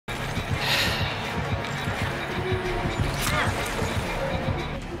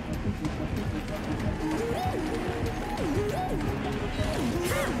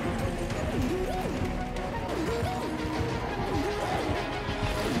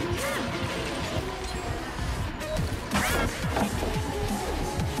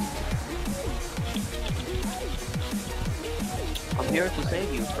here to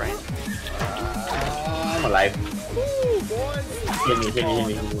save you, friend. I'm alive. Woo, boys. Hit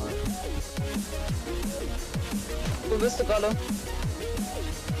me. Wo bist du gerade?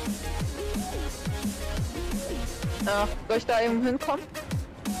 Ja, soll ich da eben hinkommen?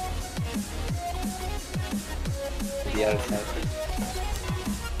 The other side.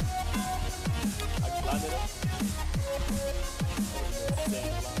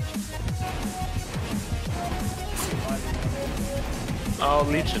 Oh,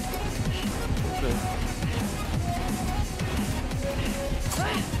 Legion. Okay.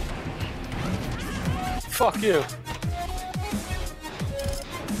 Fuck you.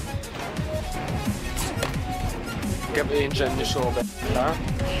 Ik heb één gen nu zo bij. Ja.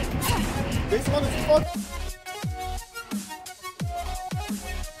 Deze man is fuck.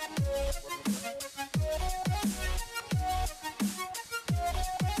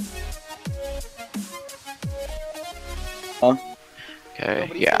 Okay,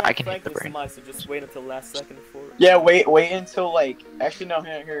 yeah, I can hit the brain. So just wait until last second for it. Yeah, wait until like. Actually, no.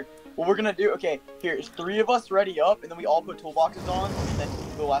 Here. What we're gonna do? Okay, here is 3 of us ready up, and then we all put toolboxes on, and then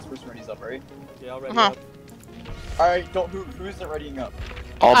the last person readies up, right? Yeah, I'll ready up. All right, who isn't readying up?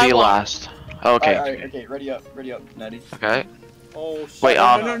 I'll be last. Okay. All right, okay, ready up, Natty. Okay. Oh shit. Wait,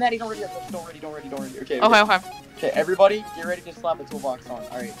 no, Natty, don't ready up. Don't ready. Okay. Okay, everybody, get ready to slap a toolbox on.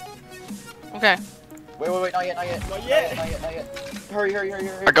 All right. Okay. Wait, not yet. Not yet. Hurry.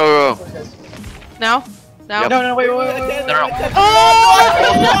 Go. Now? Yep. No, wait. No.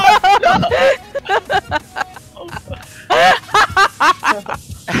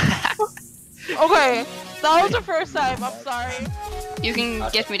 Okay, that was the first time, I'm sorry. You can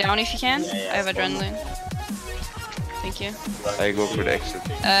get me down if you can. Yeah, I have adrenaline. Thank you. I go for the exit.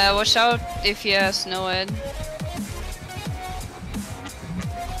 Watch out if he has no head.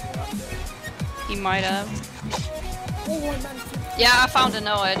 He might have. Yeah, I found a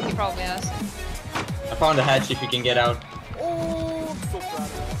no head. He probably has. I found a hatch if you can get out. Oh, I'm so proud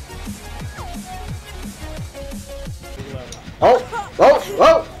of Oh!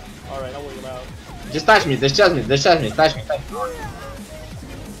 that. Alright, I'll wait him out. Just touch me, touch me.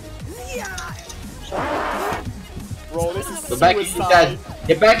 Bro, this is Go back in suicide. here,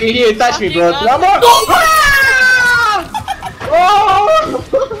 get back in here and touch me, bro. Fucking One more!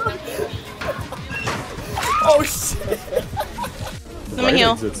 Oh shit! Let me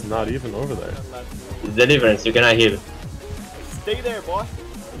heal. It's not even over there. Deliverance, you cannot heal. Stay there, boy.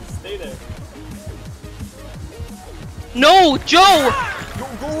 Stay there. No, Joe!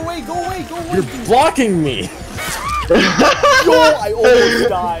 Go away. You're blocking me! Yo, I almost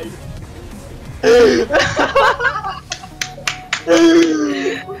died.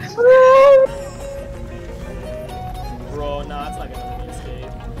 Bro, nah, it's not gonna let me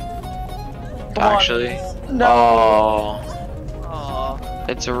escape. Actually. No. Oh.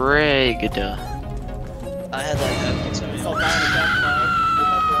 It's rigged. I had that happen to me. So down the campfire with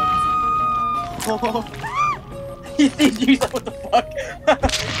my friends. He sees you, so what the fuck?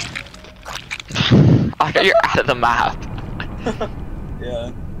 You're out of the map.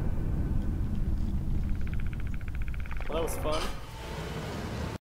 Yeah. Well, that was fun.